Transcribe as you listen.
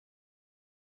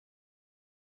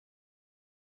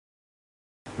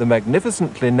The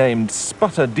magnificently named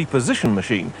Sputter deposition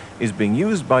machine is being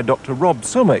used by Dr. Rob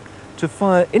Somek to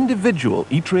fire individual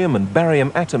yttrium and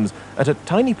barium atoms at a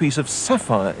tiny piece of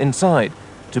sapphire inside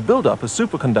to build up a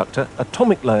superconductor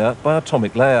atomic layer by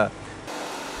atomic layer.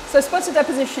 So sputter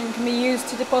deposition can be used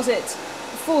to deposit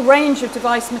a full range of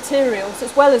device materials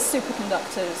as well as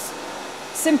superconductors.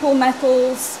 Simple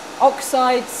metals,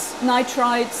 oxides,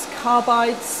 nitrides,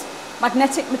 carbides,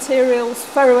 magnetic materials,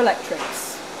 ferroelectrics.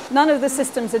 None of the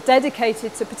systems are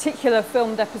dedicated to particular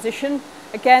film deposition.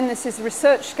 Again, this is a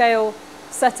research scale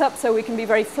setup, so we can be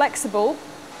very flexible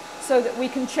so that we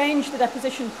can change the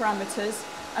deposition parameters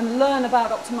and learn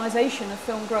about optimization of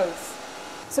film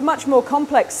growth. It's a much more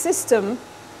complex system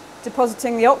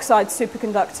depositing the oxide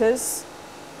superconductors.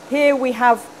 Here we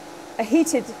have a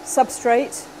heated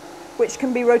substrate which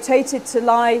can be rotated to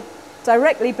lie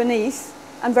directly beneath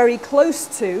and very close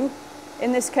to,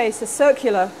 in this case, a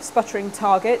circular sputtering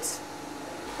target.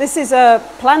 This is a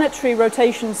planetary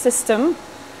rotation system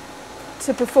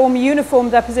to perform uniform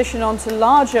deposition onto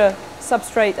larger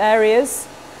substrate areas.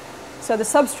 So the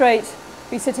substrate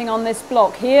will be sitting on this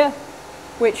block here,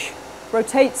 which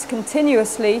rotates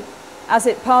continuously as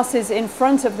it passes in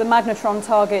front of the magnetron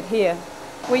target here.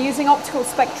 We're using optical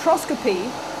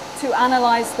spectroscopy to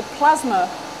analyze the plasma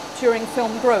during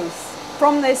film growth.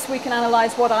 From this we can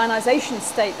analyze what ionization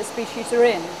state the species are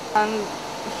in. And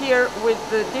here with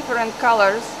the different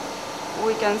colors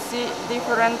we can see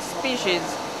different species.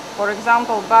 For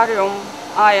example, barium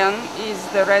ion is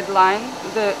the red line,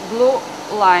 the blue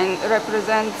line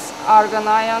represents argon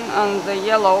ion, and the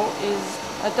yellow is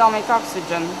atomic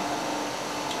oxygen.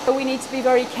 So we need to be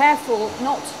very careful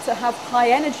not to have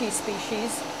high energy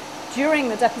species during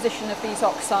the deposition of these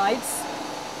oxides,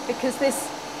 because this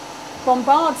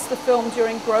bombards the film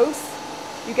during growth.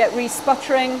 You get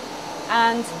resputtering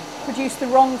and produce the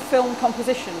wrong film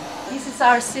composition. This is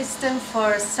our system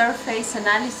for surface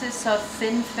analysis of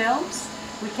thin films.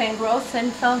 We can grow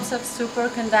thin films of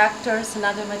superconductors and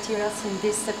other materials in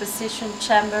this deposition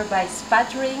chamber by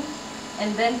sputtering,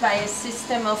 and then by a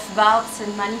system of valves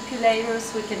and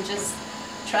manipulators we can just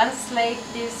translate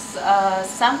this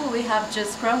sample we have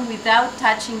just grown without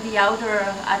touching the outer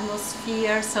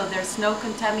atmosphere, so there's no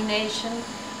contamination,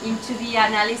 into the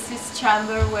analysis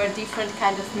chamber where different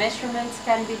kind of measurements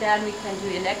can be done. We can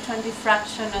do electron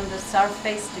diffraction on the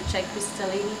surface to check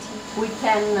crystallinity. We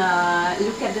can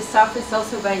look at the surface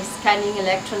also by scanning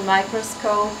electron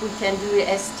microscope. We can do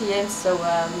STM, so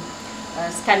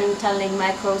scanning tunneling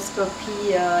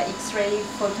microscopy, X-ray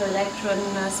photoelectron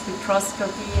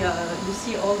spectroscopy. You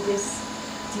see all these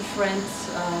different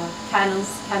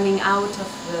canals coming out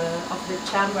of the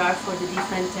chamber for the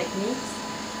different techniques.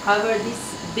 However,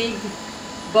 these big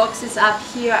boxes up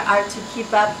here are to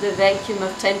keep up the vacuum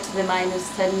of 10 to the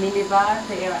minus 10 millibar.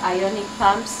 They are ionic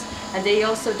pumps, and they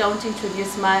also don't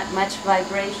introduce much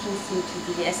vibrations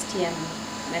into the STM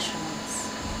measurements.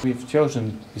 We've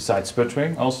chosen, besides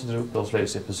sputtering, also to do pulse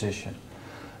laser deposition,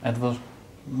 and was,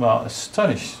 well,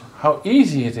 astonished how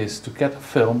easy it is to get a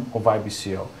film of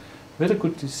IBCO with a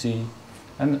good TC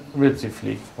and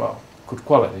relatively, well, good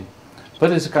quality.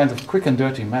 But it's a kind of quick and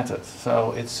dirty method,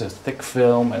 so it's a thick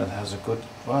film and it has a good,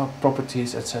 well,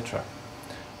 properties, etc.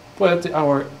 But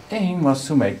our aim was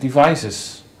to make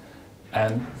devices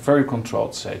and very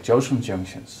controlled, say, Josephson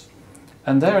junctions.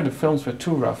 And there the films were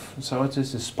too rough, so it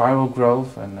is a spiral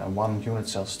growth, and one unit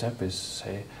cell step is,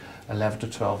 say, 11 to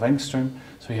 12 angstrom,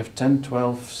 so you have 10,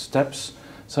 12 steps,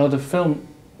 so the film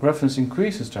roughness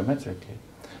increases dramatically.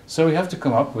 So we have to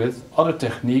come up with other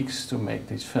techniques to make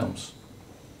these films.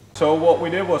 So what we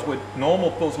did was, with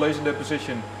normal pulse laser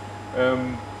deposition,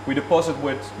 we deposit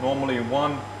with normally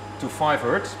 1 to 5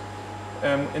 Hertz.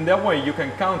 In that way you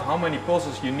can count how many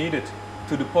pulses you needed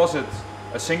to deposit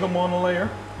a single monolayer.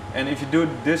 And if you do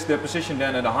this deposition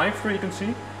then at a high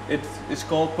frequency, it is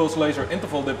called pulse laser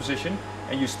interval deposition,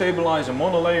 and you stabilize a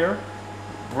monolayer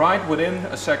right within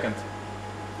a second.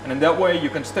 And in that way you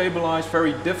can stabilize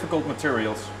very difficult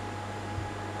materials.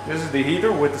 This is the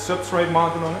heater with the substrate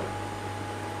mounted on it.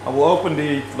 I will open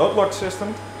the load lock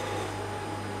system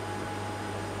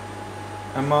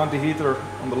and mount the heater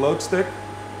on the load stick.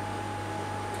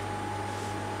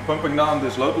 Pumping down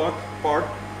this load lock part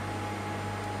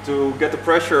to get the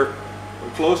pressure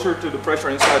closer to the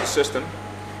pressure inside the system.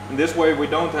 In this way we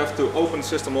don't have to open the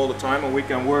system all the time, and we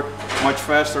can work much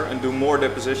faster and do more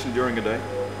deposition during the day.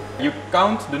 You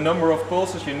count the number of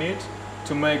pulses you need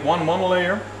to make one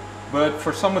monolayer, but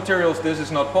for some materials this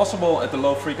is not possible at the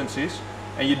low frequencies.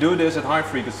 And you do this at high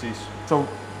frequencies. So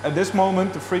at this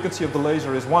moment the frequency of the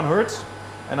laser is 1 Hertz,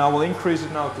 and I will increase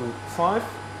it now to 5.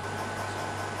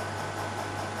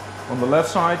 On the left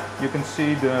side you can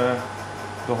see the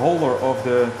holder of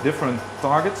the different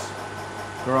targets.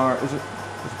 Is it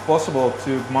possible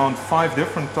to mount 5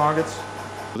 different targets.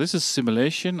 This is a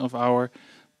simulation of our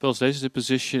pulse laser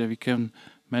deposition, and we can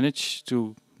manage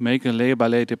to make a layer by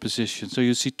layer deposition. So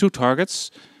you see 2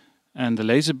 targets and the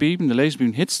laser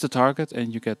beam hits the target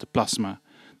and you get the plasma.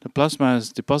 The plasma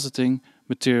is depositing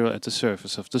material at the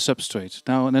surface of the substrate.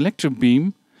 Now an electron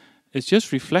beam is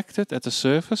just reflected at the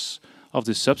surface of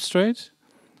the substrate,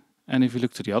 and if we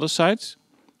look to the other side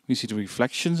we see the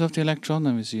reflections of the electron,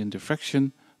 and we see a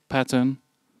diffraction pattern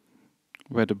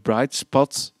where the bright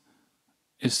spot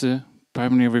is the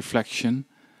primary reflection.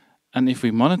 And if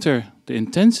we monitor the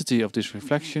intensity of this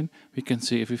reflection, we can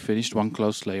see if we finished one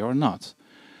closed layer or not.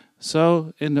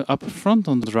 So in the upper front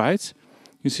on the right,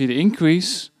 you see the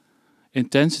increase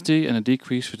intensity and a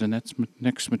decrease for the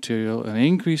next material, an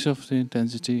increase of the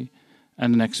intensity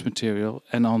and the next material.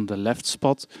 And on the left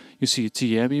spot, you see a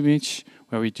TEM image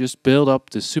where we just build up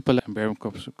the super barium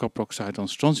copper oxide on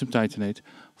strontium titanate,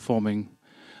 forming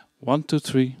 1, 2,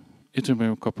 3 yttrium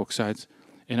barium copper oxide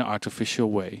in an artificial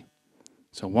way.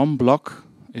 So one block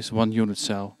is 1 unit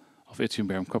cell of yttrium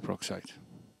barium copper oxide.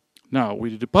 Now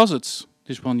we deposit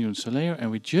this 1 unit cell layer and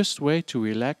we just wait to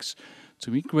relax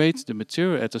to migrate the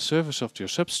material at the surface of your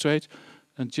substrate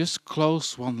and just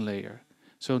close 1 layer.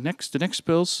 So the next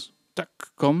pulse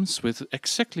comes with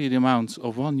exactly the amount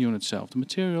of 1 unit cell of the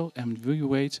material, and we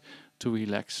wait to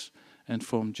relax and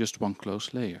form just 1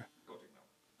 closed layer.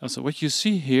 So what you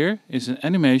see here is an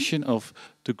animation of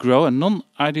the grow, a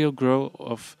non-ideal grow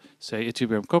of, say, yttrium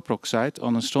barium copper oxide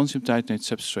on a strontium titanate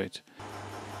substrate.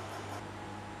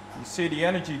 You see the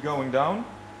energy going down.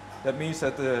 That means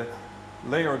that the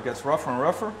layer gets rougher and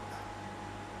rougher.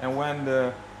 And when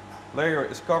the layer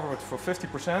is covered for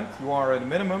 50%, you are at a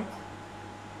minimum.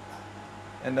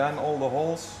 And then all the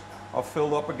holes are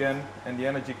filled up again and the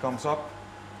energy comes up.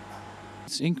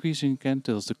 It's increasing again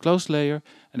until it's the closed layer,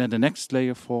 and then the next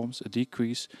layer forms a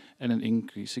decrease and an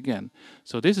increase again.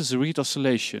 So this is a reed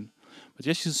oscillation. But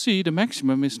as you see, the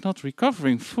maximum is not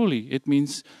recovering fully. It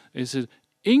means it's an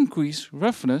increased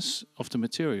roughness of the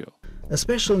material. A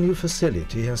special new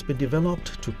facility has been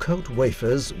developed to coat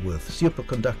wafers with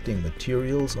superconducting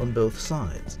materials on both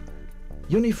sides.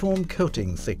 Uniform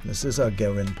coating thicknesses are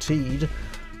guaranteed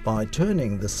by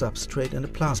turning the substrate into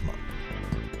plasma.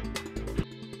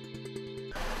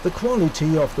 The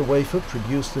quality of the wafer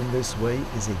produced in this way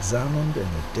is examined in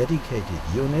a dedicated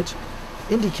unit,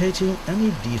 indicating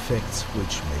any defects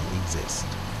which may exist.